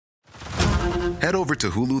Head over to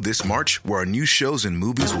Hulu this March, where our new shows and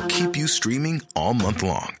movies will keep you streaming all month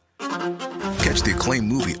long. Catch the acclaimed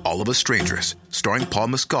movie All of Us Strangers, starring Paul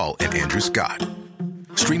Mescal and Andrew Scott.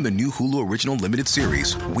 Stream the new Hulu original limited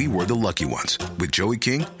series We Were the Lucky Ones with Joey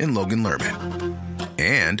King and Logan Lerman.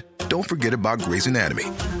 And don't forget about Grey's Anatomy.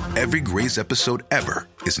 Every Grey's episode ever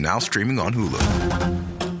is now streaming on Hulu.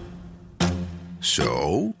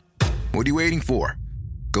 So, what are you waiting for?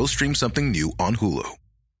 Go stream something new on Hulu.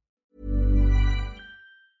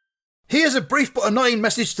 Here's a brief but annoying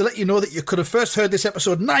message to let you know that you could have first heard this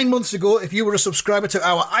episode 9 months ago if you were a subscriber to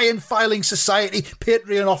our Iron Filing Society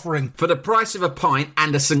Patreon offering. For the price of a pint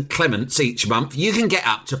and a St. Clement's each month, you can get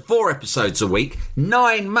up to 4 episodes a week,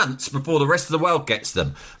 9 months before the rest of the world gets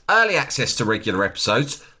them. Early access to regular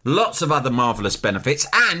episodes, lots of other marvellous benefits,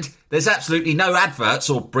 and there's absolutely no adverts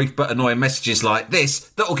or brief but annoying messages like this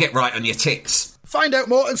that will get right on your tits. Find out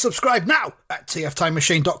more and subscribe now at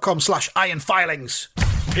tftimemachine.com/ironfilings.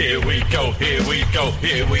 Here we go, here we go,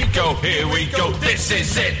 here we go, here we go, this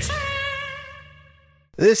is it!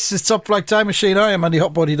 This is Top Flight Time Machine. I am Andy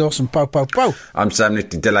Hotbody Dawson. Pow, pow, pow. I'm Sam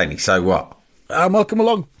Nifty Delaney, so what? Welcome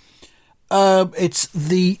along. It's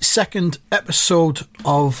the second episode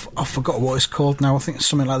of, I forgot what it's called now, I think it's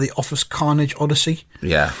something like the Office Carnage Odyssey.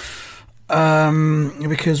 Yeah.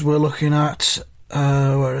 Because we're looking at,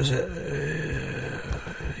 where is it?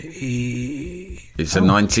 It's a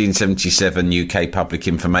 1977 UK public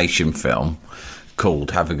information film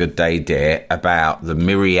called Have a Good Day Dear, about the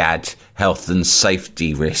myriad health and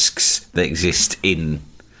safety risks that exist in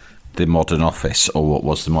the modern office, or what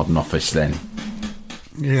was the modern office then.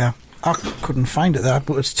 Yeah, I couldn't find it there,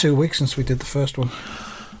 but it's 2 weeks since we did the first one.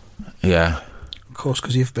 Yeah. Of course,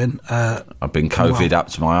 because you've been... I've been COVID up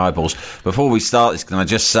to my eyeballs. Before we start this, can I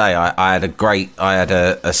just say I had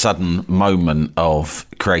a sudden moment of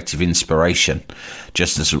creative inspiration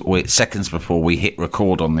just as seconds before we hit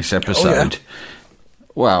record on this episode. Oh, yeah.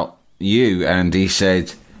 Well, you, Andy,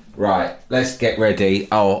 said, right, let's get ready.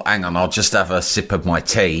 Oh, hang on, I'll just have a sip of my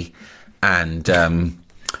tea. And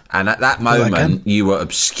at that moment, you were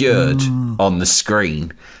obscured on the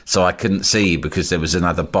screen, so I couldn't see you because there was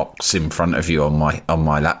another box in front of you on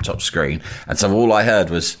my laptop screen. And so all I heard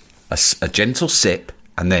was a gentle sip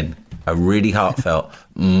and then a really heartfelt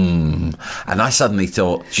And I suddenly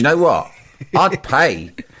thought, do you know what? I'd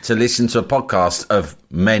pay to listen to a podcast of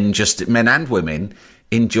men and women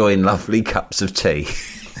enjoying lovely cups of tea.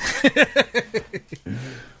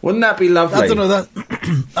 Wouldn't that be lovely? I don't know.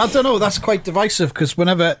 I don't know. That's quite divisive, because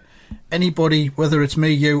whenever anybody, whether it's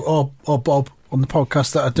me, you, or Bob on the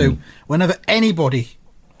podcast that I do, whenever anybody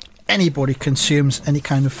consumes any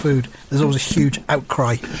kind of food, there's always a huge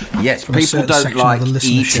outcry. Yes, people don't like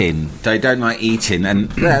eating. They don't like eating,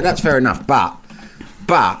 and yeah, that's fair enough. But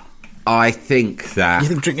I think that... You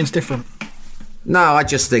think drinking's different? No, I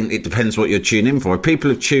just think it depends what you're tuning in for. If people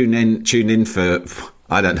have tuned in for,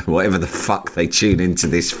 I don't know, whatever the fuck they tune into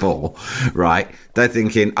this for, right? They're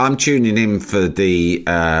thinking, I'm tuning in for the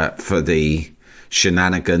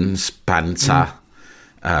shenanigans, banter,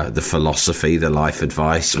 the philosophy, the life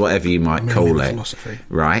advice, whatever you might call it, philosophy.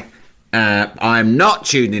 Right? I'm not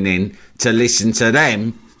tuning in to listen to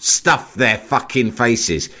them stuff their fucking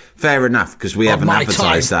faces. Fair enough, because we haven't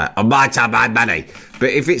advertised that. On my time, my money. But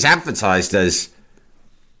if it's advertised as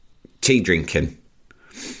tea drinking,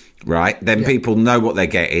 right, then people know what they're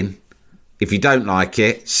getting. If you don't like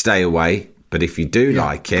it, stay away. But if you do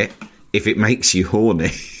like it, if it makes you horny...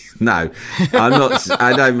 No, I'm not.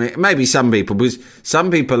 I don't. Maybe some people, because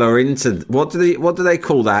some people are into what do they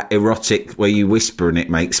call that erotic, where you whisper and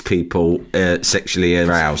it makes people sexually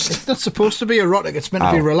aroused. It's not supposed to be erotic. It's meant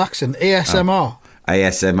to be relaxing. ASMR.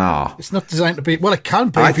 ASMR. It's not designed to be. Well, it can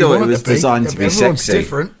be. I thought it was designed to be Everyone's sexy.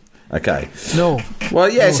 Different. Okay. No.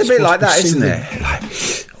 Well, yeah, it's a bit like that, isn't soothing. it? Like,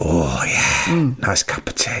 oh yeah, nice cup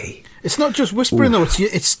of tea. It's not just whispering though.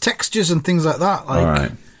 It's textures and things like that. Like, all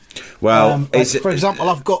right. Well, for example,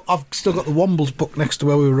 I've still got the Wombles book next to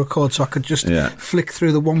where we record, so I could just flick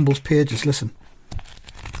through the Wombles pages. Listen.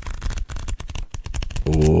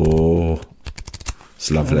 Oh, it's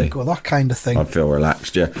lovely. Go, that kind of thing. I feel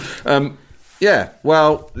relaxed. Yeah. Yeah.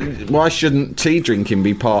 Well, why shouldn't tea drinking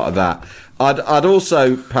be part of that? I'd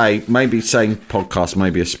also pay, maybe same podcast,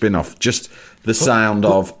 maybe a spin-off, just the sound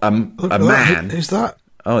of a man. Who's that?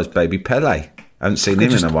 Oh, it's Baby Pele. I haven't seen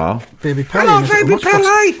him in a while. Baby Pele. Hello, Baby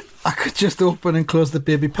Pele! I could just open and close the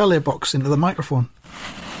Baby Pele box into the microphone.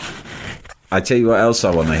 I tell you what else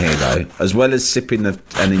I want to hear, though. As well as sipping and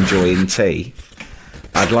enjoying tea,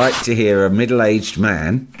 I'd like to hear a middle-aged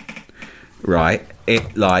man, right,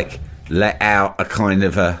 let out a kind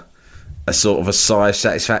of a sort of a sigh of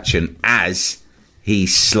satisfaction as he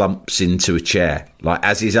slumps into a chair, like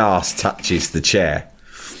as his arse touches the chair.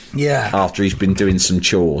 Yeah. After he's been doing some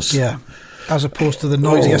chores. Yeah. As opposed to the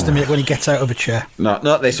noise he has to make when he gets out of a chair. No,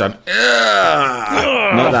 not this one.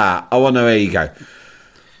 Not that. I want to hear you go.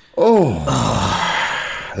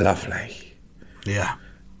 Oh, lovely. Yeah.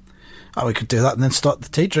 Oh, we could do that and then start the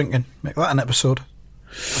tea drinking. Make that an episode,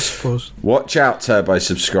 I suppose. Watch out, Turbo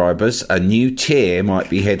subscribers. A new tier might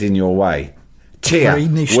be heading your way. Tier. Very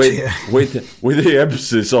niche tier. With the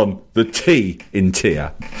emphasis on the T in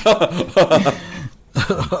tier.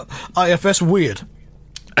 IFS Weird.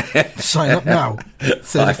 Sign up now.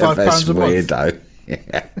 £35 a month. Weirdo.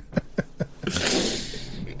 Yeah.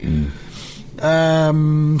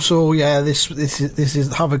 So yeah, this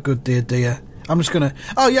is have a good day, dear. I'm just gonna.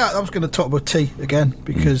 I was gonna talk about tea again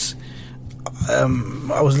because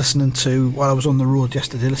I was listening to while I was on the road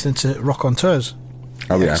yesterday, listening to Rock on Tours.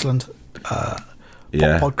 Oh yeah, excellent.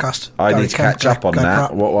 Podcast. I need to catch up on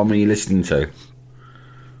that. What one were you listening to?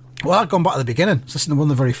 Well, I'd gone back to the beginning. I was listening to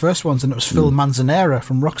one of the very first ones, and it was Phil Manzanera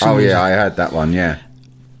from Roxy Oh, Music. yeah, I heard that one, yeah.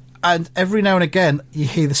 And every now and again, you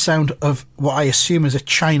hear the sound of what I assume is a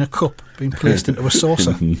china cup being placed into a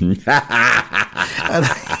saucer. Yes.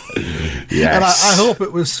 And I hope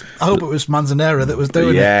it was Manzanera that was doing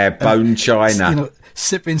it. Yeah, bone china.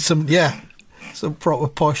 Sipping some proper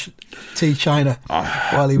posh tea china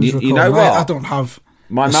while he was recording. You know what? I don't have.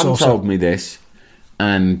 My mum told me this,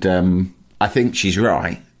 and I think she's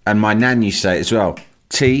right. And my nan used to say it as well.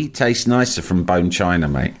 Tea tastes nicer from bone china,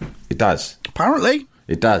 mate. It does. Apparently.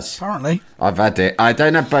 It does. Apparently. I've had it. I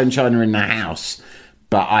don't have bone china in the house,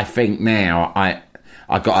 but I think now I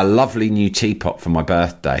got a lovely new teapot for my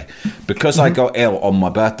birthday. Because I got ill on my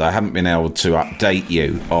birthday, I haven't been able to update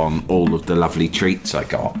you on all of the lovely treats I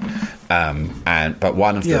got. But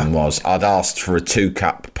one of them was I'd asked for a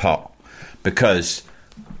 2-cup pot because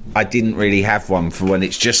I didn't really have one for when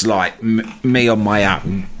it's just like me on my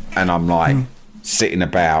own and I'm like sitting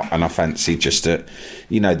about and I fancy just the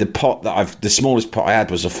pot the smallest pot I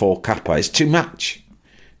had was a 4-cupper. It's too much.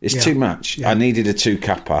 It's too much. Yeah. I needed a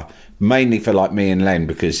 2-cupper mainly for like me and Len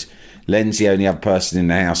because Len's the only other person in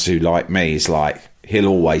the house who, like me, is like he'll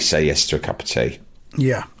always say yes to a cup of tea.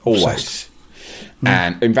 Yeah, always.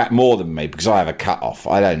 And in fact more than me because I have a cut off.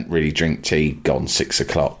 I don't really drink tea gone 6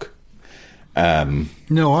 o'clock.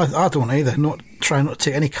 No, I don't either. Try not to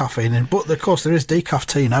take any caffeine in, but of course there is decaf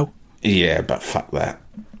tea now. Yeah, but fuck that.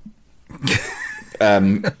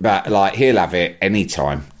 But like he'll have it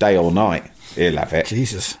anytime, day or night. He'll have it.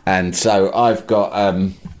 Jesus. And so I've got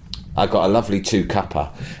a lovely 2-cupper,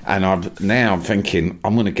 and I'm thinking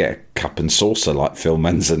I'm going to get a cup and saucer like Phil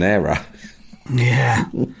Manzanera. Yeah.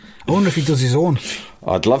 I wonder if he does his own.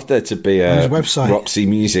 I'd love there to be a website. Roxy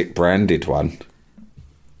Music branded one.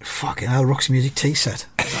 Fucking hell, Roxy Music tea set.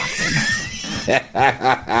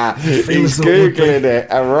 He's Googling it,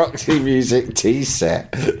 a Roxy Music tea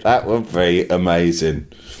set. That would be amazing.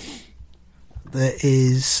 There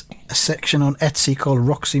is a section on Etsy called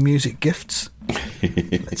Roxy Music Gifts.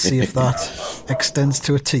 Let's see if that extends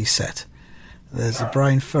to a tea set. There's a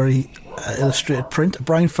Brian Ferry illustrated print, a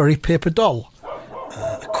Brian Ferry paper doll,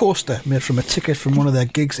 a coaster made from a ticket from one of their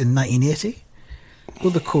gigs in 1980,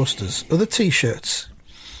 other coasters, other T-shirts.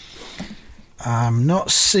 I'm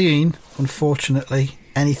not seeing, unfortunately,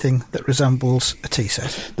 anything that resembles a tea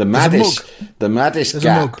set. The maddest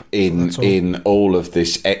gap in all of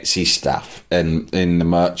this Etsy stuff and in the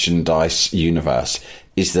merchandise universe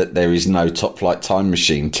is that there is no Top Flight Time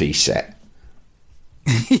Machine tea set.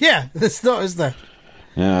 Yeah, there's not, is there?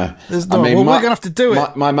 Yeah. There's not. We're going to have to do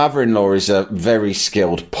it. My mother-in-law is a very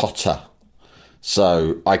skilled potter.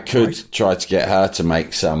 So I could try to get her to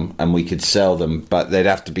make some and we could sell them, but they'd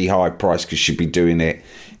have to be high priced because she'd be doing it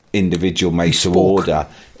individual made to order.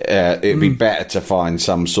 It'd be better to find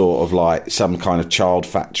some sort of like some kind of child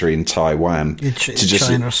factory in Taiwan to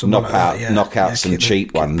just knock out some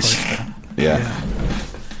cheap ones. Yeah.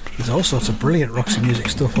 There's all sorts of brilliant Roxy Music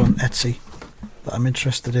stuff on Etsy that I'm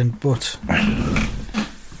interested in, but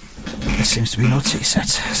there seems to be no tea set,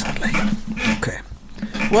 sadly. Okay.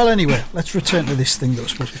 Well, anyway, let's return to this thing that we're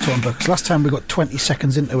supposed to be talking about, because last time we got 20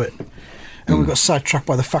 seconds into it and we got sidetracked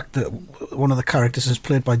by the fact that one of the characters is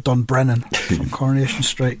played by Don Brennan from Coronation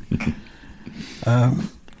Street. Don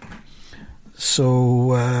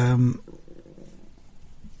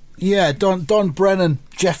Brennan,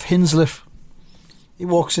 Jeff Hinsliff, he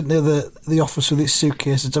walks into the office with his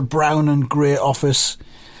suitcase. It's a brown and grey office.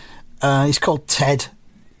 He's called Ted.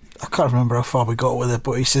 I can't remember how far we got with it,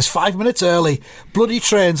 but he says 5 minutes early. Bloody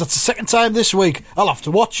trains. That's the second time this week. I'll have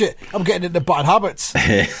to watch it. I'm getting into bad habits. Which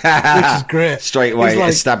is great. Straight away,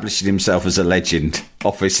 establishing himself as a legend,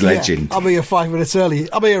 office legend. I'll be here 5 minutes early.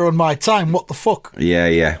 I'm here on my time. What the fuck?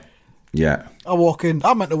 Yeah.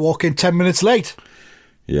 I meant to walk in 10 minutes late.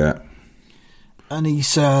 Yeah. And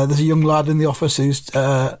he's there's a young lad in the office who's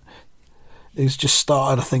just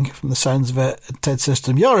started, I think, from the sounds of it. And Ted says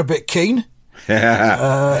to him, "You're a bit keen." You're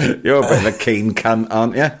a bit of a keen cunt,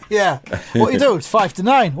 aren't you? Yeah. What do you do? It's 5 to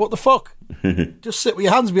 9. What the fuck? Just sit with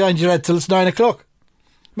your hands behind your head till it's 9 o'clock.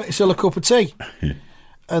 Make yourself a cup of tea.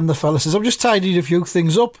 And the fella says, "I'm just tidying a few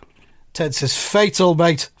things up." Ted says, "Fatal,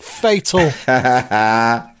 mate. Fatal."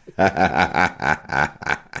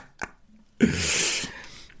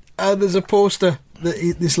 And there's a poster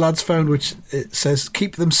that this lad's found which it says,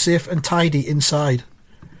 "Keep them safe and tidy inside."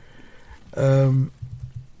 I'm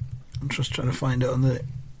just trying to find it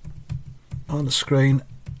on the screen,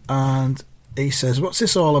 and he says, "What's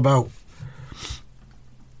this all about?"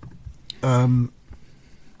 He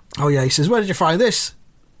says, "Where did you find this?"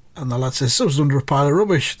 And the lad says, "It was under a pile of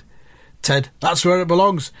rubbish." Ted, "That's where it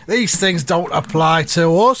belongs. These things don't apply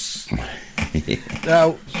to us."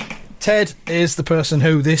 Now, Ted is the person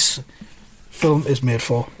who this film is made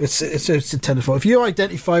for. It's intended for. If you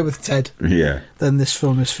identify with Ted, then this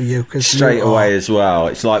film is for you. Cause straight away as well.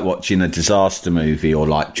 It's like watching a disaster movie or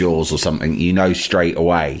like Jaws or something. You know straight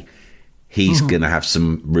away he's going to have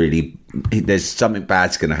there's something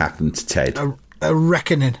bad's going to happen to Ted. A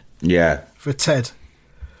reckoning. Yeah. For Ted.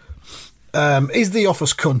 He's the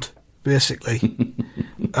office cunt, basically.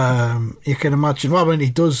 You can imagine. Well, when he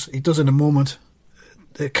does in a moment.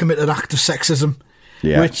 Commit an act of sexism,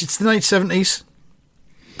 which it's the 1970s.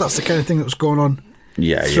 That's the kind of thing that was going on.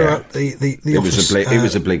 Throughout the office. It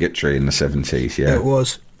was obligatory in the 70s. Yeah, it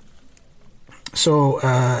was. So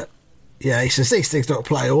he says these things don't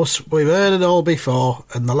apply to us. We've heard it all before.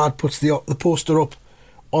 And the lad puts the poster up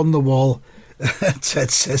on the wall.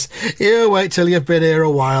 Ted says, "You wait till you've been here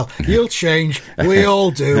a while. You'll change. We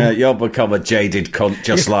all do. You'll become a jaded cunt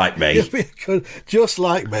just like me. Just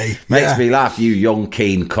like me." Makes me laugh, you young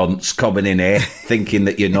keen cunts coming in here thinking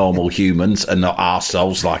that you're normal humans and not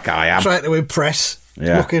arseholes like I am. Trying to impress.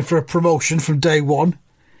 Looking for a promotion from day one.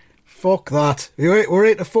 Fuck that. We're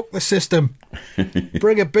here to fuck the system.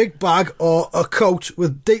 Bring a big bag or a coat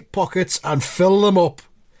with deep pockets and fill them up.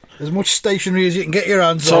 As much stationery as you can get your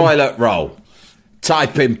hands on. Toilet roll.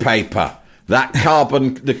 Typing paper, the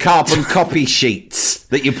carbon copy sheets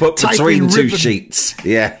that you put between two sheets.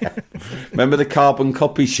 Yeah. Remember the carbon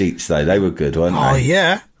copy sheets, though? They were good, weren't they? Oh,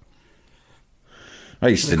 yeah. I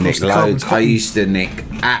used to nick loads. I used to nick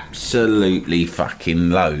absolutely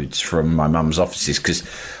fucking loads from my mum's offices because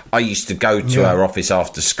I used to go to her office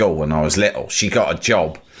after school when I was little. She got a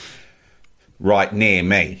job right near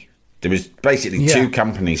me. There was basically two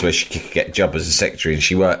companies where she could get a job as a secretary, and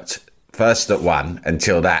she worked first at one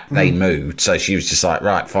until they moved. So she was just like,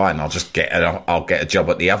 right, fine, I'll get a job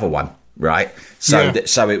at the other one, right? So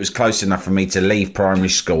so it was close enough for me to leave primary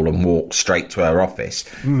school and walk straight to her office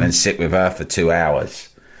and sit with her for 2 hours.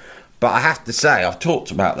 But I have to say, I've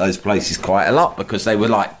talked about those places quite a lot because they were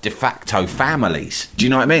like de facto families. Do you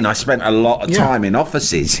know what I mean? I spent a lot of time in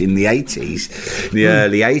offices in the 80s, the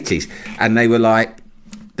early 80s, and they were like,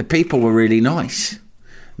 the people were really nice.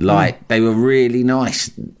 Like, they were really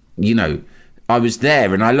nice. You know, I was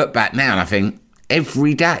there and I look back now and I think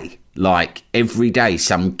every day,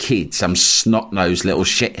 some kid, some snot-nosed little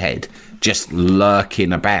shithead just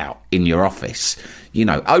lurking about in your office. You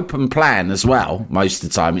know, open plan as well, most of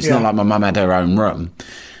the time. It's not like my mum had her own room.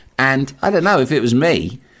 And I don't know, if it was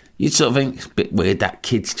me, you'd sort of think, it's a bit weird, that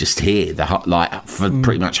kid's just here, for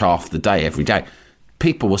pretty much half the day, every day.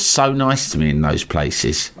 People were so nice to me in those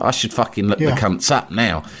places. I should fucking look the cunts up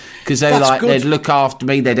now. Because they'd look after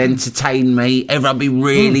me, they'd entertain me, everyone would be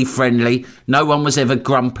really friendly. No one was ever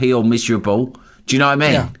grumpy or miserable. Do you know what I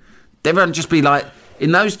mean? Yeah. Everyone would just be like,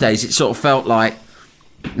 in those days, it sort of felt like,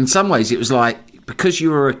 in some ways, it was like, because you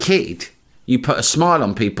were a kid, you put a smile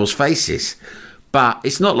on people's faces. But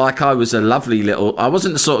it's not like I was I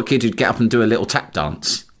wasn't the sort of kid who'd get up and do a little tap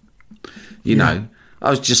dance. You know, I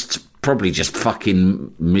was probably just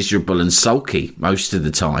fucking miserable and sulky most of the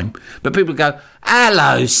time. But people go,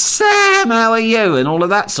 "Hello, Sam, how are you?" and all of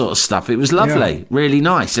that sort of stuff. It was lovely, really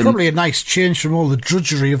nice. And probably a nice change from all the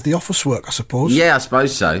drudgery of the office work, I suppose. Yeah, I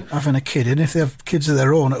suppose so. Having a kid in, if they have kids of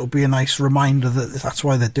their own, it'll be a nice reminder that that's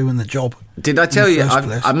why they're doing the job. Did I tell you?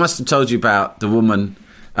 I must have told you about the woman.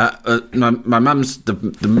 My mum's the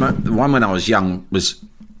one when I was young was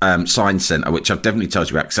Science Centre, which I've definitely told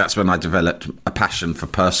you about because that's when I developed a passion for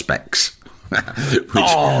perspex.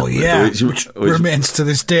 which remains to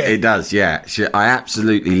this day. It does, yeah. I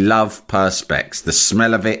absolutely love Perspex. The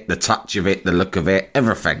smell of it, the touch of it, the look of it,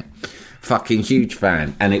 everything. Fucking huge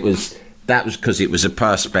fan. And that was because it was a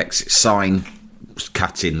Perspex sign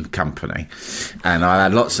cutting company, and I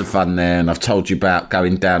had lots of fun there. And I've told you about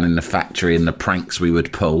going down in the factory and the pranks we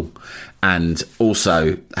would pull, and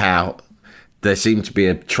also how there seemed to be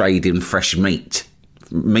a trade in fresh meat.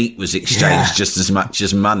 Meat was exchanged just as much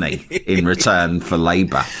as money in return for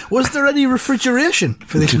labour. Was there any refrigeration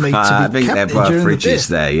for this meat to be I think kept there were the fridges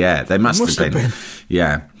there, yeah. They must have been.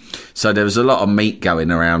 Yeah. So there was a lot of meat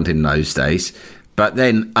going around in those days. But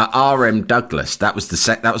then at RM Douglas, that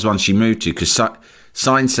was one she moved to, because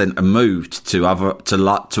Sign Centre moved to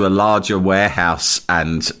a larger warehouse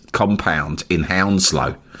and compound in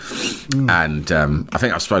Hounslow. And I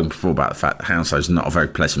think I've spoken before about the fact that Hounslow is not a very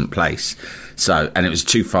pleasant place. So, and it was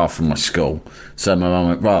too far from my school. So my mum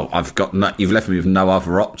went, well, you've left me with no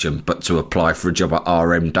other option but to apply for a job at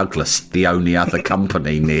RM Douglas, the only other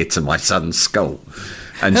company near to my son's school.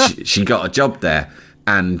 And she got a job there.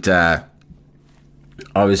 And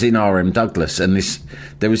I was in RM Douglas, and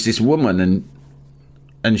there was this woman,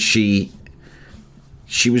 and she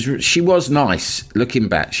was nice. Looking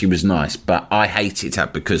back, she was nice, but I hated her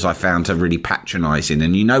because I found her really patronising.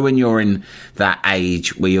 And you know, when you're in that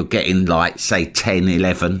age where you're getting like, say, 10,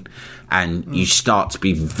 11, and you start to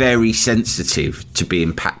be very sensitive to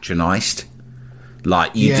being patronised.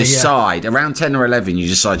 Like, you decide, around 10 or 11, you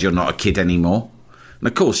decide you're not a kid anymore. And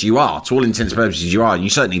of course you are, to all intents and purposes you are, and you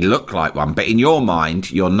certainly look like one, but in your mind,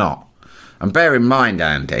 you're not. And bear in mind,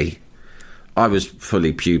 Andy, I was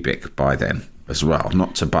fully pubic by then as well,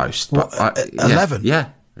 not to boast. But 11? Yeah.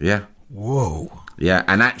 Whoa. Yeah,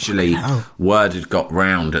 and actually, word had got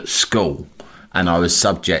round at school, and I was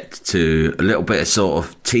subject to a little bit of sort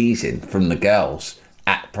of teasing from the girls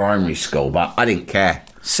at primary school, but I didn't care.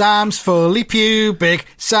 Sam's fully pubic.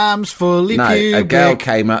 Sam's fully pubic. No, a girl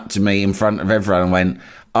came up to me in front of everyone and went,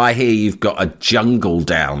 I hear you've got a jungle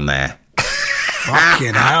down there.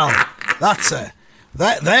 Fucking hell.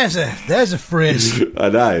 There's a phrase. I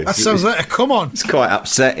know. That sounds like a come on. It's quite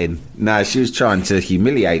upsetting. No, she was trying to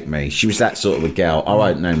humiliate me. She was that sort of a girl. I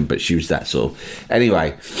won't know, but she was that sort of...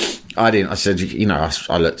 Anyway, I didn't. I said,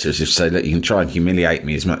 I looked at her as if to say, look, you can try and humiliate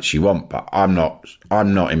me as much as you want, but I'm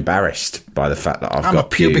not embarrassed by the fact that I'm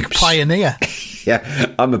got pubic pubes. Pioneer.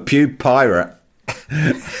 Yeah, I'm a pube pirate.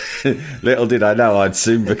 Little did I know I'd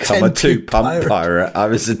soon become a 2-pump pirate. I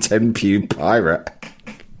was a 10-pube pirate.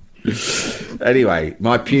 Anyway,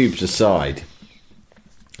 my pubes aside,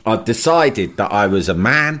 I'd decided that I was a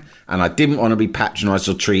man and I didn't want to be patronised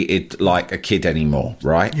or treated like a kid anymore,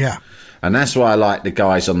 right? Yeah. And that's why I like the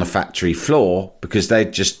guys on the factory floor, because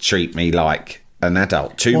they'd just treat me like an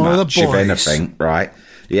adult. Too much, if anything, right?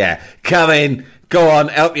 Yeah. Come in, go on,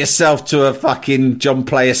 help yourself to a fucking John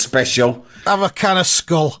Player special. Have a can of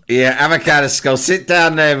Skull. Yeah, have a can of Skull. Sit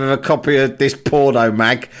down there with a copy of this porno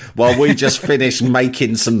mag while we just finish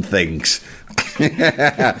making some things.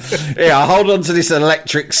 Yeah, hold on to this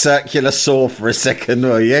electric circular saw for a second,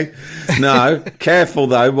 will you? No, careful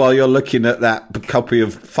though while you're looking at that copy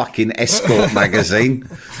of fucking Escort magazine.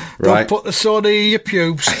 Right? Don't put the soda in your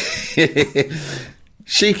pubes.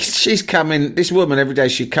 She's coming, this woman, every day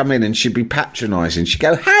she'd come in and she'd be patronising. She'd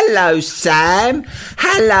go, hello, Sam.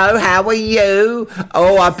 Hello, how are you?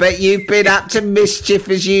 Oh, I bet you've been up to mischief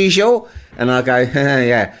as usual. And I go,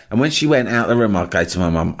 yeah. And when she went out the room, I'd go to my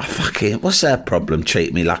mum, what's her problem?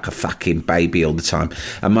 Treat me like a fucking baby all the time.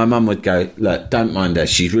 And my mum would go, look, don't mind her.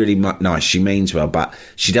 She's really nice. She means well, but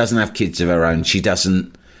she doesn't have kids of her own. She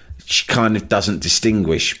kind of doesn't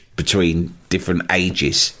distinguish between different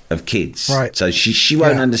ages of kids. Right. So she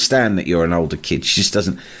won't understand that you're an older kid. She just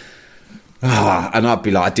doesn't. And I'd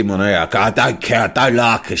be like, I didn't want to hear her. I don't care. I don't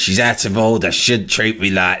like her. She's out of order. Shouldn't treat me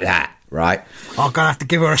like that. Right. I'm going to have to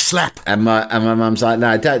give her a slap. And my mum's like,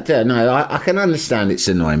 no, don't. No, I can understand it's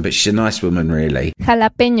annoying, but she's a nice woman, really.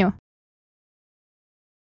 Jalapeño.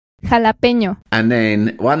 And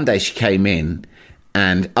then one day she came in.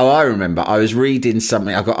 And I remember I was reading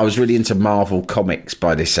something. I was really into Marvel comics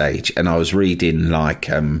by this age, and I was reading like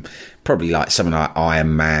probably like something like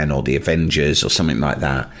Iron Man or the Avengers or something like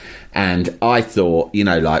that. And I thought,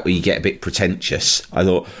 like when you get a bit pretentious, I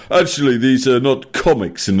thought, actually, these are not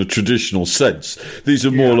comics in the traditional sense. These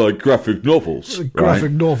are more like graphic novels.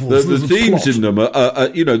 Graphic novels. The themes in them are,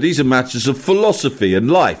 these are matters of philosophy and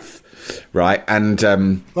life. right? And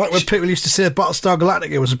like when people used to say Battlestar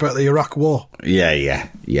Galactica was about the Iraq War. Yeah.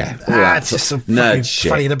 It's just some nerd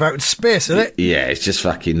shit. funny about space, isn't it? Yeah, it's just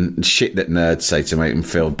fucking shit that nerds say to make them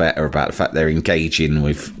feel better about the fact they're engaging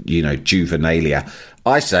with, juvenilia.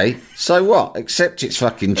 I say, so what? Accept it's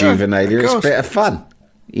fucking juvenilia. It's a bit of fun,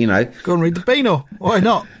 Go and read the Beano. Why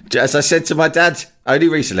not? As I said to my dad only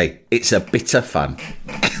recently, it's a bit of fun.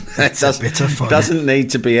 It's a bit of fun. Doesn't need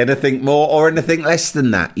to be anything more or anything less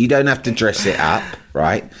than that. You don't have to dress it up,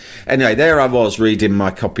 right? Anyway, there I was reading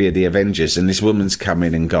my copy of The Avengers, and this woman's come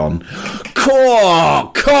in and gone,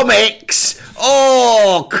 comics!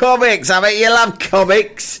 Oh, comics! I bet you love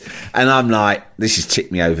comics! And I'm like, this has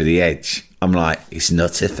tipped me over the edge. I'm like, it's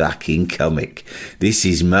not a fucking comic. This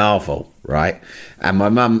is Marvel, right? And my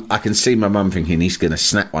mum, I can see my mum thinking he's going to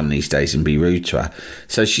snap one these days and be rude to her.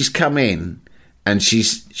 So she's come in, and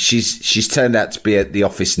she's turned out to be at the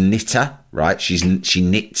office knitter, right? She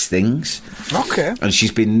knits things. Okay. And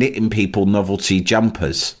she's been knitting people novelty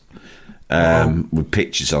jumpers with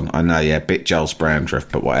pictures on. I know, yeah, bit Giles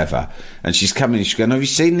Brandreth, but whatever. And she's coming and she's going, have you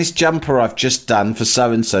seen this jumper I've just done for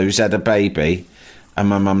so-and-so who's had a baby? And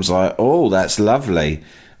my mum's like, oh, that's lovely.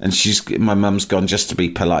 And my mum's gone, just to be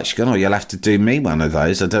polite, she's gone, oh, you'll have to do me one of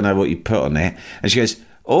those. I don't know what you put on it. And she goes,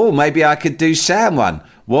 oh, maybe I could do Sam one.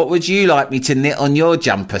 What would you like me to knit on your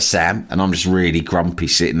jumper, Sam? And I'm just really grumpy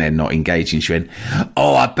sitting there not engaging. She went,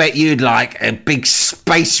 oh, I bet you'd like a big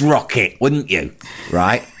space rocket, wouldn't you?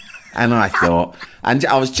 Right? And I thought, and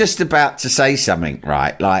I was just about to say something,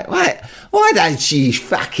 right? Like, why don't you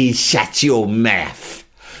fucking shut your mouth?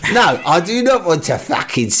 No, I do not want a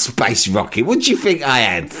fucking space rocket. What do you think I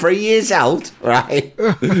am? 3 years old, right?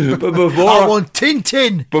 But before I want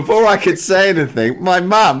Tintin. Before I could say anything, my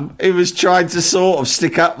mum, who was trying to sort of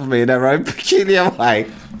stick up for me in her own peculiar way,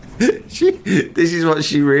 this is what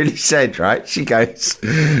she really said, right? She goes,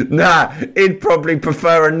 nah, he'd probably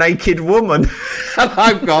prefer a naked woman. And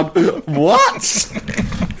I've gone, what?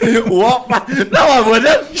 What? No, I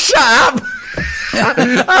wouldn't. Shut up.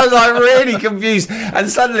 I was like really confused, and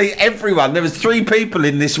suddenly there was 3 people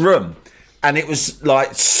in this room, and it was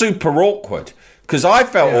like super awkward because I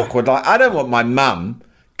felt awkward. Like, I don't want my mum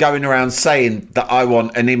going around saying that I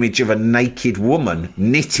want an image of a naked woman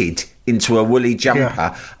knitted into a woolly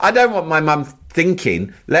jumper. I don't want my mum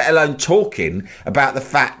thinking, let alone talking, about the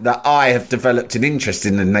fact that I have developed an interest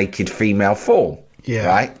in the naked female form. Yeah.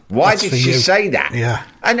 Right? Why did she say that? Yeah.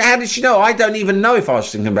 And how did she know? I don't even know if I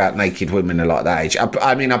was thinking about naked women at like that age.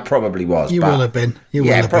 I mean, I probably was. You will have been. You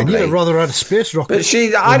will have probably. been. You'd rather had a space rocket. But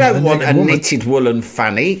I don't want a knitted woolen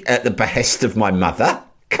fanny at the behest of my mother.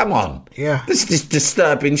 Come on. Yeah. This is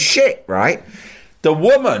disturbing shit, right? The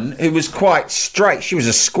woman who was quite straight, she was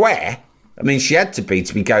a square. I mean, she had to be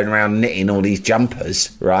going around knitting all these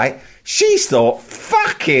jumpers, right? She thought,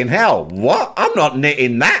 fucking hell, what? I'm not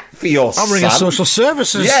knitting that for your son. I'm ringing social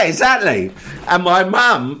services. Yeah, exactly. And my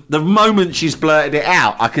mum, the moment she's blurted it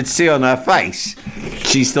out, I could see on her face,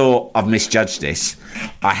 she thought, I've misjudged this.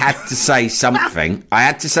 I had to say something. I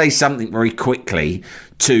had to say something very quickly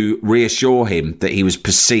to reassure him that he was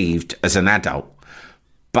perceived as an adult.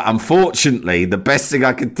 But unfortunately, the best thing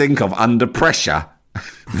I could think of under pressure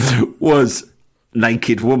was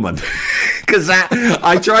naked woman. Because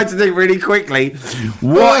I tried to think really quickly,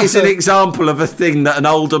 what is an example of a thing that an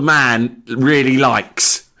older man really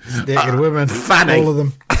likes? Naked women. Fanny. All of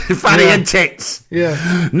them. Fanny and tits.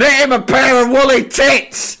 Yeah. Knit him a pair of woolly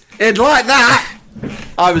tits. He'd like that.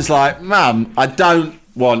 I was like, Mum, I don't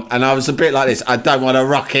want, and I was a bit like this, I don't want a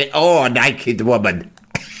rocket or a naked woman.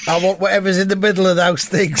 I want whatever's in the middle of those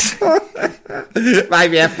things.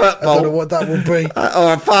 Maybe a football. I don't know what that would be.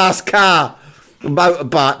 Or a fast car. A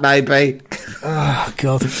motorbike, maybe. Oh,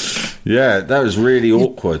 God. Yeah, that was really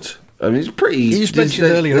awkward. I mean, it's pretty... You just mentioned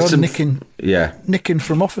earlier on nicking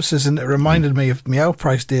from offices, and it reminded me of my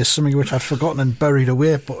outprice days, something which I'd forgotten and buried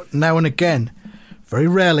away. But now and again, very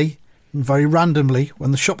rarely and very randomly, when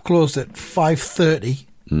the shop closed at 5:30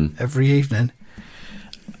 every evening,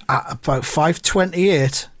 at about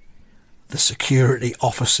 5:28, the security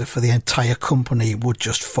officer for the entire company would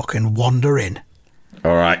just fucking wander in.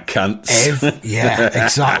 All right, cunts. Yeah,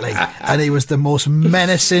 exactly. And he was the most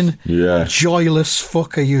menacing, joyless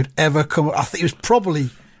fucker you'd ever come... I think he was probably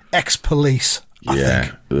ex-police,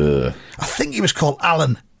 I think he was called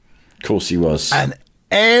Alan. Of course he was. And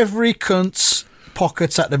every cunt's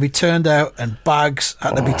pockets had to be turned out and bags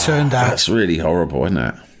had to be turned out. That's really horrible, isn't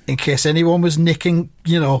it? In case anyone was nicking,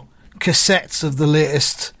 cassettes of the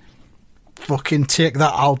latest fucking Take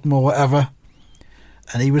That album or whatever.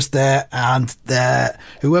 And he was there, and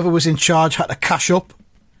whoever was in charge had to cash up.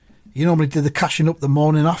 You normally did the cashing up the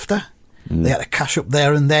morning after. They had to cash up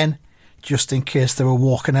there and then. just in case they were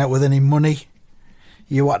walking out with any money.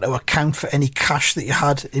 You had to account for any cash that you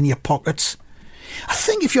had in your pockets. I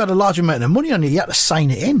think if you had a large amount of money on you had to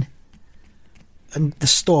sign it in. And the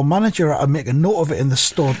store manager had to make a note of it in the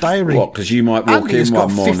store diary. What? Because you might walk in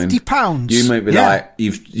one morning. £50. You might be like,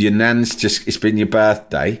 your nan's it's been your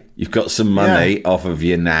birthday. You've got some money off of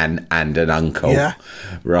your nan and an uncle,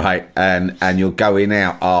 right? And you're going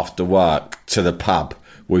out after work to the pub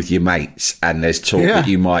with your mates, and there's talk that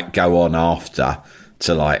you might go on after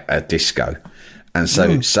to like a disco. And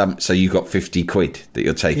so so you got 50 quid that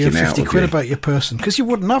you're taking out. 50 quid about your person, because you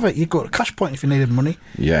wouldn't have it. You'd go to Cash Point if you needed money.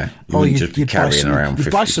 Yeah, you'd just be carrying around 50.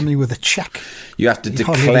 You'd buy somebody with a cheque. You have to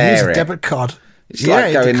declare use it. A debit card. It's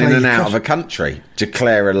like going in and out of a country.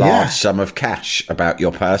 Declare a large sum of cash about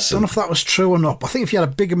your person. I don't know if that was true or not, but I think if you had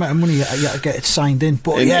a big amount of money, you had to get it signed in.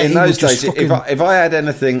 But in those days, if I had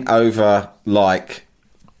anything over, like,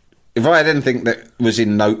 if I had anything that was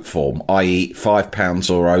in note form, i.e.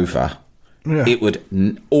 £5 or over, it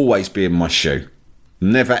would always be in my shoe.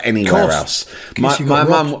 Never anywhere else.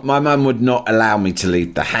 My mum would not allow me to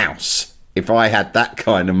leave the house if I had that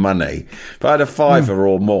kind of money. If I had a fiver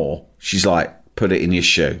or more, she's like, put it in your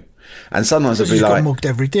shoe. And sometimes I'd be like, got mugged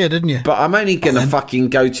every day, didn't you? But I'm only going to fucking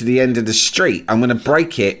go to the end of the street. I'm going to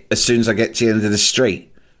break it as soon as I get to the end of the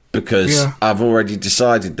street, because I've already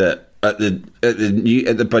decided that at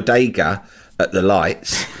the bodega at the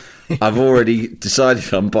lights, I've already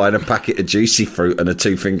decided I'm buying a packet of Juicy Fruit and a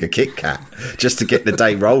 2-finger Kit Kat just to get the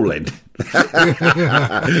day rolling.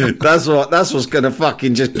 That's what's going to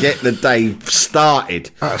fucking just get the day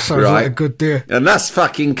started. That sounds like a good day. And that's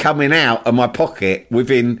fucking coming out of my pocket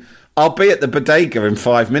within... I'll be at the bodega in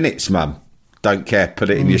 5 minutes, Mum. Don't care. Put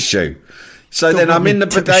it in your shoe. So then I'm in the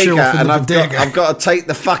bodega and I've got to take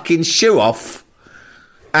the fucking shoe off,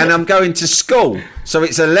 and I'm going to school. So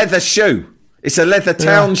it's a leather shoe. It's a leather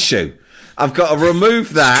town shoe. I've got to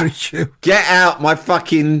remove that, get out my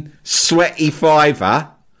fucking sweaty fiver,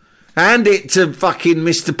 hand it to fucking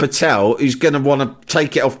Mr. Patel, who's going to want to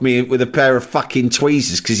take it off me with a pair of fucking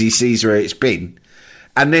tweezers because he sees where it's been,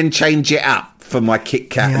 and then change it up for my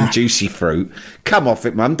Kit Kat and Juicy Fruit. Come off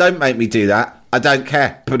it, Mum. Don't make me do that. I don't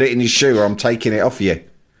care. Put it in your shoe or I'm taking it off you.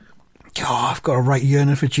 Oh, I've got a right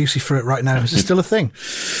yearning for Juicy Fruit right now. Is it still a thing?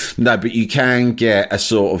 No, but you can get a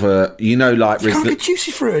sort of a, like... You can't get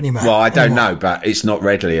Juicy Fruit anymore. Well, I don't know, but it's not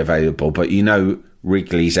readily available. But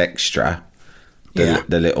Wrigley's Extra, the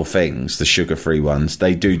little things, the sugar-free ones,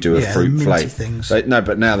 they do a fruit flavour. No,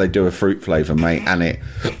 but now they do a fruit flavour, mate, and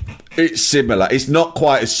it's similar. It's not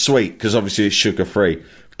quite as sweet, because obviously it's sugar-free,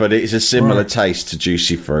 but it's a similar taste to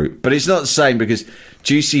Juicy Fruit. But it's not the same, because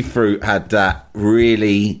Juicy Fruit had that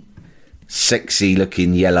really... sexy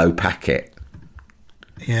looking yellow packet.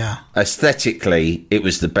 Yeah. Aesthetically, it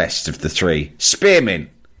was the best of the three. Spearmint,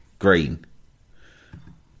 green.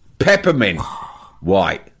 Peppermint,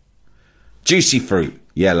 white. Juicy Fruit,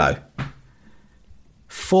 yellow.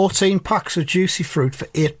 14 packs of Juicy Fruit for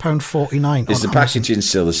 £8.49. Is the packaging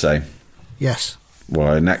still the same? Yes.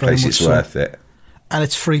 Well, in that case, it's worth it. And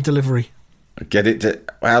it's free delivery.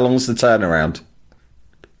 How long's the turnaround?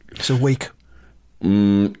 It's a week.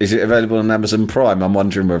 Is it available on Amazon Prime? I'm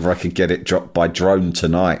wondering whether I could get it dropped by drone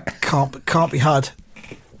tonight. Can't be had.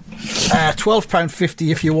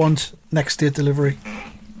 £12.50 if you want next day delivery,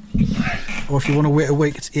 or if you want to wait a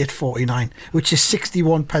week, it's £8.49, which is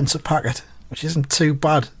 61 pence a packet, which isn't too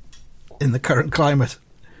bad in the current climate.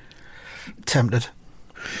 Tempted.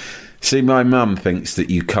 See, my mum thinks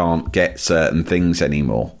that you can't get certain things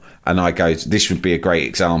anymore, and I go, this would be a great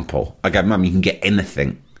example. I go, Mum, you can get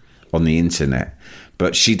anything on the internet,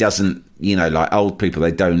 but she doesn't, like old people,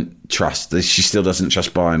 they don't trust this. She still doesn't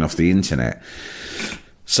trust buying off the internet.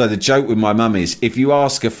 So the joke with my mum is, if you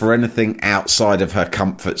ask her for anything outside of her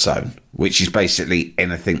comfort zone, which is basically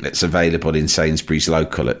anything that's available in Sainsbury's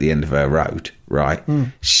local at the end of her road, right?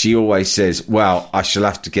 She always says, well, I shall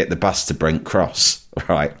have to get the bus to Brent Cross,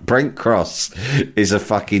 right? Brent Cross is a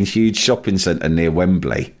fucking huge shopping centre near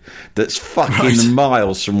Wembley that's fucking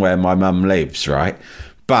miles from where my mum lives, right?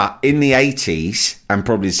 But in the 80s and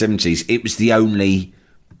probably the 70s, it was the only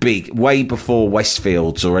big, way before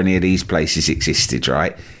Westfields or any of these places existed,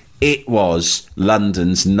 right? It was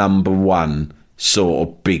London's number one sort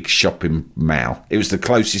of big shopping mall. It was the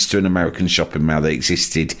closest to an American shopping mall that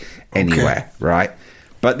existed anywhere, right?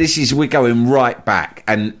 But we're going right back.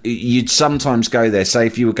 And you'd sometimes go there, say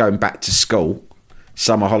if you were going back to school,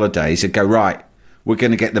 summer holidays, you'd go, right, we're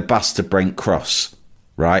going to get the bus to Brent Cross,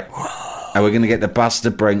 right? And we're going to get the bus to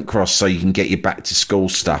Brent Cross so you can get your back to school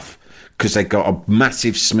stuff, because they've got a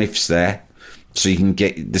massive Smiths there. so you can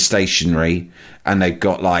get the stationery, and they've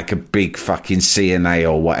got like a big fucking CNA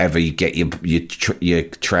or whatever. You get your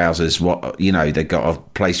trousers. They've got a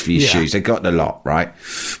place for your shoes. They've got the lot, right?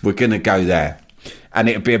 We're gonna go there. And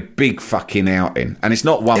it'll be a big fucking outing, and it's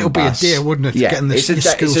not one bus. It'll be a day, wouldn't it? Yeah, it's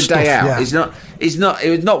a day out. Yeah. It's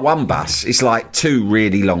not one bus. It's like 2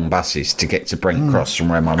 really long buses to get to Brent Cross from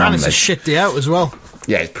where my mum lives. And it's a shit day out as well.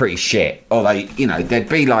 Yeah, it's pretty shit. Although there'd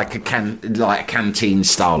be like a canteen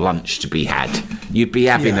style lunch to be had. You'd be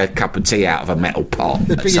having a cup of tea out of a metal pot.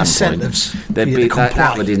 There'd be incentives. There'd be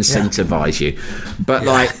that would incentivise you. But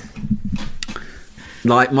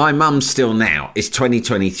like my mum still now. It's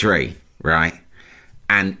 2023, right?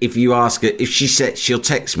 And if you ask her, if she said, she'll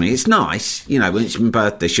text me. It's nice, when it's my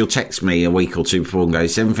birthday, she'll text me a week or two before and go,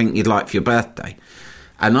 is there anything you'd like for your birthday?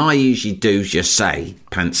 And I usually do just say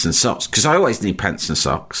pants and socks, because I always need pants and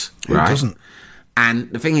socks, right? Who doesn't?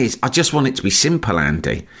 And the thing is, I just want it to be simple,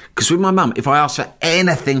 Andy. Because with my mum, if I ask for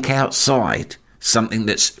anything outside, something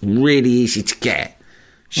that's really easy to get,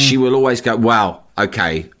 she will always go, well,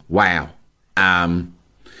 okay, wow.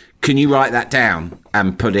 Can you write that down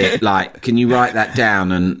and put it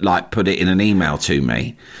put it in an email to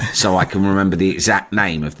me so I can remember the exact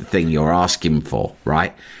name of the thing you're asking for,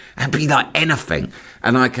 right? And be like anything.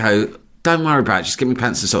 And I go, don't worry about it, just give me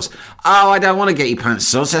pants and socks. Oh, I don't want to get you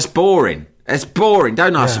pants and socks, that's boring. It's boring,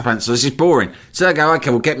 don't ask for pants and socks, it's boring. So I go,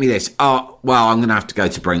 okay, well, get me this. Oh, well, I'm going to have to go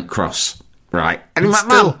to Brent Cross, right? And I'm like,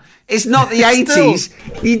 Mum, it's not the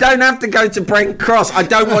 80s. You don't have to go to Brent Cross. I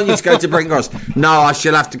don't want you to go to Brent Cross. No, I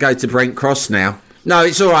shall have to go to Brent Cross now. No,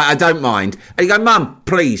 it's all right. I don't mind. And you go, Mum,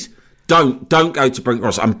 please, don't go to Brent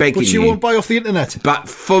Cross. I'm begging you. But she won't buy off the internet. But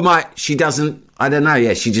she doesn't, I don't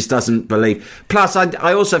know, she just doesn't believe. Plus,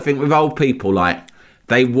 I also think with old people,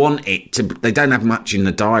 they want it to, they don't have much in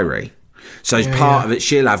the diary. So as part of it,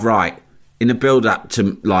 she'll have, in the build-up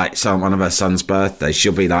to, one of her son's birthdays,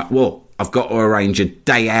 she'll be like, well, I've got to arrange a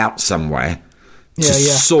day out somewhere to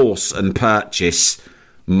source and purchase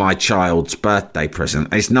my child's birthday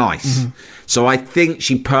present. It's nice. So I think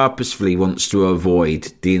she purposefully wants to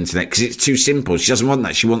avoid the internet because it's too simple. She doesn't want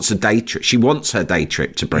that. She wants a day trip. She wants her day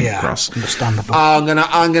trip to Brent Cross. Understandable. Oh,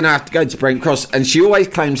 I'm gonna have to go to Brent Cross, and she always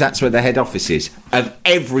claims that's where the head office is of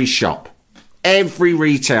every shop, every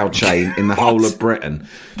retail chain in the whole of Britain.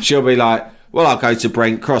 She'll be like, "Well, I'll go to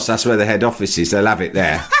Brent Cross. That's where the head office is. They'll have it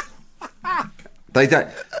there." They don't.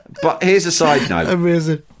 But here's a side note.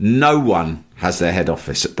 Amazing. No one has their head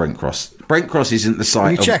office at Brent Cross. Brent Cross isn't the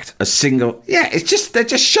site of a single... Yeah, they're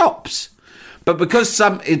just shops. But because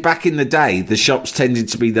back in the day, the shops tended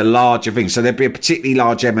to be the larger thing. So there'd be a particularly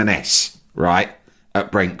large M&S, right,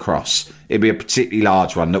 at Brent Cross. It'd be a particularly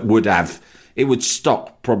large one that would have... It would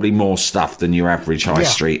stock probably more stuff than your average high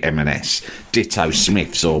street M&S. Ditto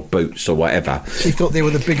Smiths or Boots or whatever. She thought they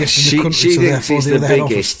were the biggest in the country. She thinks it's the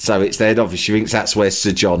biggest, so it's the head office. She thinks that's where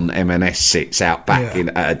Sir John M&S sits out back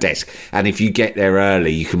at a desk. And if you get there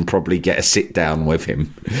early, you can probably get a sit down with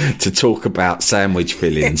him to talk about sandwich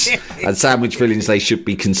fillings. And sandwich fillings they should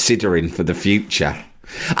be considering for the future.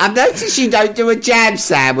 I've noticed you don't do a jam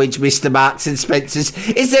sandwich, Mr. Marks and Spencer's.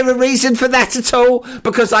 Is there a reason for that at all?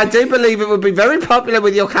 Because I do believe it would be very popular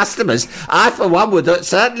with your customers. I, for one, would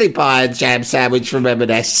certainly buy a jam sandwich from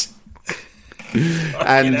M&S.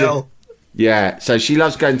 And so she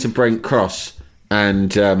loves going to Brent Cross.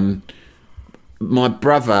 And my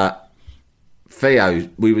brother Theo,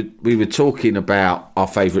 we were talking about our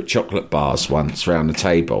favourite chocolate bars once round the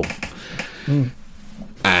table.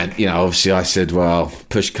 And, obviously I said, well,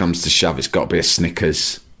 push comes to shove, it's got to be a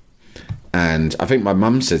Snickers. And I think my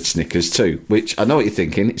mum said Snickers too, which I know what you're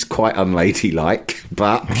thinking, it's quite unladylike,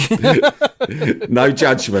 but no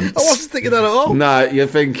judgments. I wasn't thinking that at all. No, you're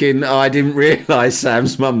thinking, I didn't realise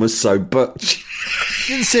Sam's mum was so butch.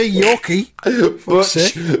 Didn't say Yorkie.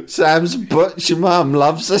 Butch. Sam's butch mum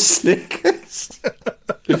loves a Snickers.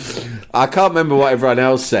 I can't remember what everyone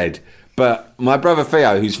else said. But my brother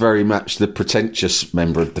Theo, who's very much the pretentious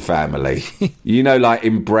member of the family, like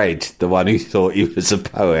in Bread, the one who thought he was a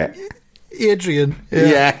poet. Adrian.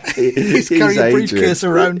 He's carrying a briefcase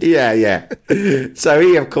around. Yeah. So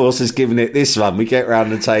he, of course, has given it this one. We get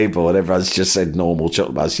round the table and everyone's just said normal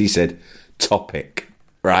chocolate bars. He said Topic,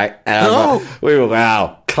 right? And we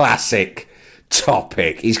were classic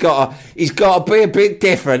Topic. He's got to be a bit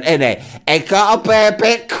different, innit? He's got to be a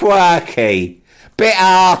bit quirky. Bit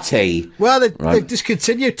arty. Well, they've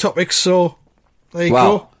discontinued Topics, so there you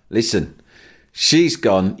go. Listen, she's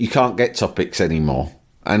gone, you can't get Topics anymore.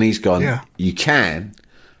 And he's gone, you can,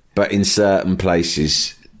 but in certain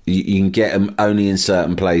places, you can get them only in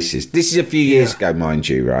certain places. This is a few years ago, mind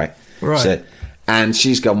you, right? Right. So, and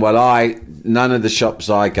she's gone, well, none of the shops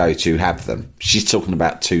I go to have them. She's talking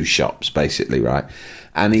about 2 shops, basically, right?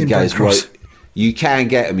 And he goes, well, you can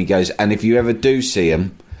get them. He goes, and if you ever do see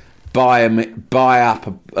them, buy up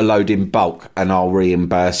a load in bulk, and I'll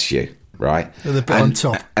reimburse you, right? With a bit on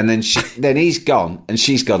top. And then he's gone, and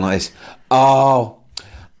she's gone like this. Oh,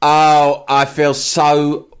 I feel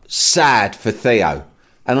so sad for Theo.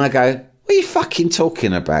 And I go, what are you fucking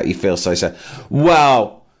talking about? You feel so sad.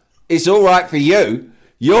 Well, it's all right for you.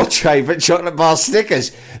 Your favourite chocolate bar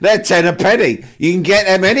Snickers, they're 10 a penny. You can get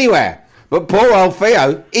them anywhere. But poor old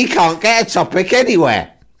Theo, he can't get a topic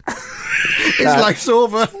anywhere. His life's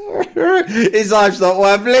over. His life's not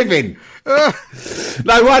worth living.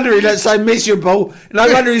 No wonder he looks so miserable. No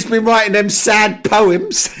wonder he's been writing them sad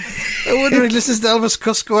poems. No wonder he listens to Elvis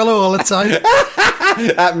Costello all the time.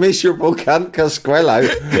 That miserable cunt Costello,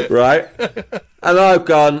 right? And I've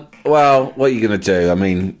gone, well, what are you going to do? I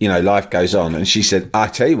mean, life goes on. And she said, I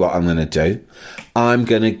tell you what I'm going to do. I'm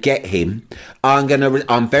going to get him.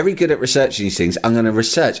 I'm very good at researching these things. I'm going to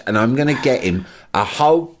research, and I'm going to get him a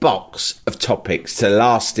whole box of topics to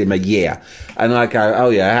last him a year. And I go, oh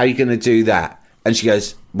yeah, how are you going to do that? And she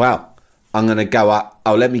goes, well, I'm going to go up.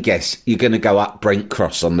 Oh, let me guess. You're going to go up Brent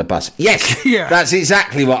Cross on the bus. Yes, yeah. That's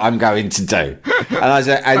exactly what I'm going to do. And I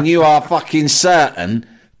said, and you are fucking certain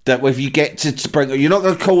that if you get to Brent, you're not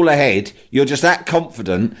going to call ahead. You're just that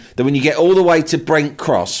confident that when you get all the way to Brent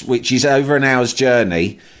Cross, which is over an hour's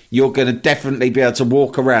journey, you're going to definitely be able to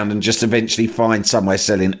walk around and just eventually find somewhere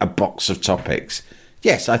selling a box of topics.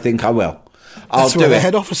 Yes, I think I will. That's where the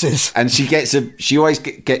head office is. And she always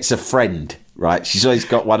gets a friend, right? She's always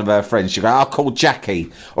got one of her friends. She'll go, I'll call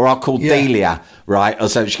Jackie, or I'll call Delia, right? Or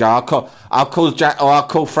so she'll go, I'll call Jack, or I'll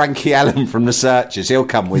call Frankie Allen from the Searchers. He'll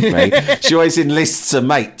come with me. She always enlists a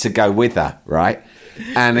mate to go with her, right?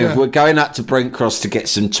 And if we're going up to Brent Cross to get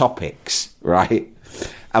some topics, right?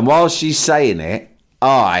 And while she's saying it,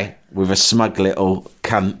 I, with a smug little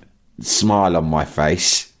cunt smile on my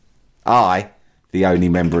face, the only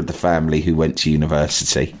member of the family who went to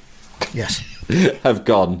university, yes, have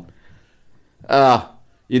gone,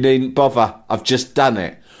 you needn't bother, I've just done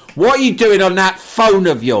it. What are you doing on that phone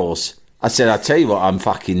of yours? I said, I'll tell you what I'm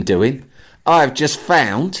fucking doing. I've just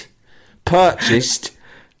purchased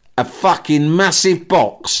a fucking massive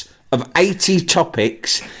box of 80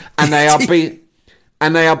 topics, and they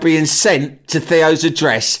are being sent to Theo's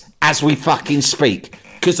address as we fucking speak,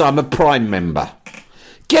 because I'm a Prime member.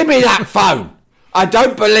 Give me that phone. I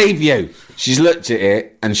don't believe you. She's looked at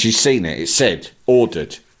it and she's seen it. It said,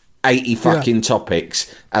 ordered 80 fucking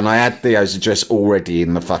topics, and I had Theo's address already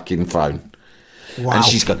in the fucking phone. Wow. And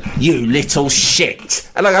she's gone, you little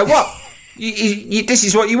shit. And I go, what? This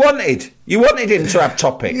is what you wanted. You wanted him to have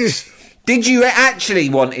topics. Did you actually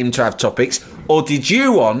want him to have topics, or did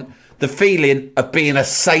you want the feeling of being a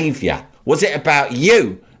saviour? Was it about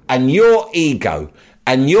you and your ego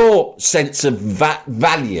and your sense of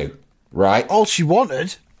value? Right. All she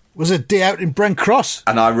wanted was a day out in Brent Cross.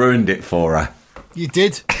 And I ruined it for her. You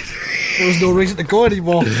did. There was no reason to go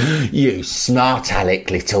anymore. You smart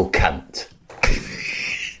aleck little cunt.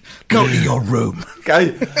 Go to your room.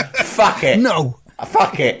 Go. Fuck it. No.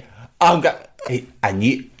 Fuck it. And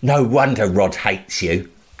you. No wonder Rod hates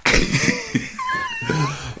you.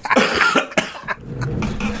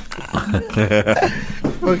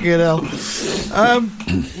 Fucking hell.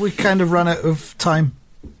 We kind of ran out of time.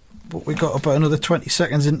 But we got about another 20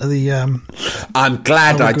 seconds into the... I'm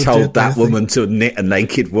glad I told that woman to knit a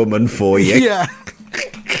naked woman for you. Yeah.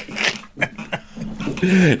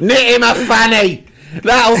 Knit him a fanny.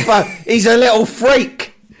 He's a little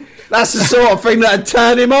freak. That's the sort of thing that'd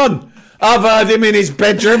turn him on. I've heard him in his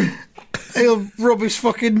bedroom. He'll rub his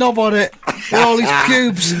fucking knob on it. With all his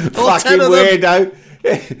pubes. Fucking weirdo.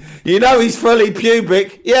 You know he's fully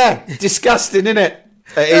pubic. Yeah, disgusting, isn't it?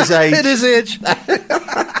 At his age. At his age.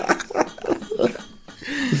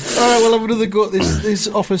 Alright, we'll have another go at this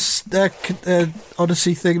Office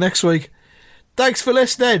Odyssey thing next week. Thanks for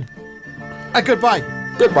listening. And goodbye.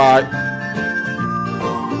 Goodbye.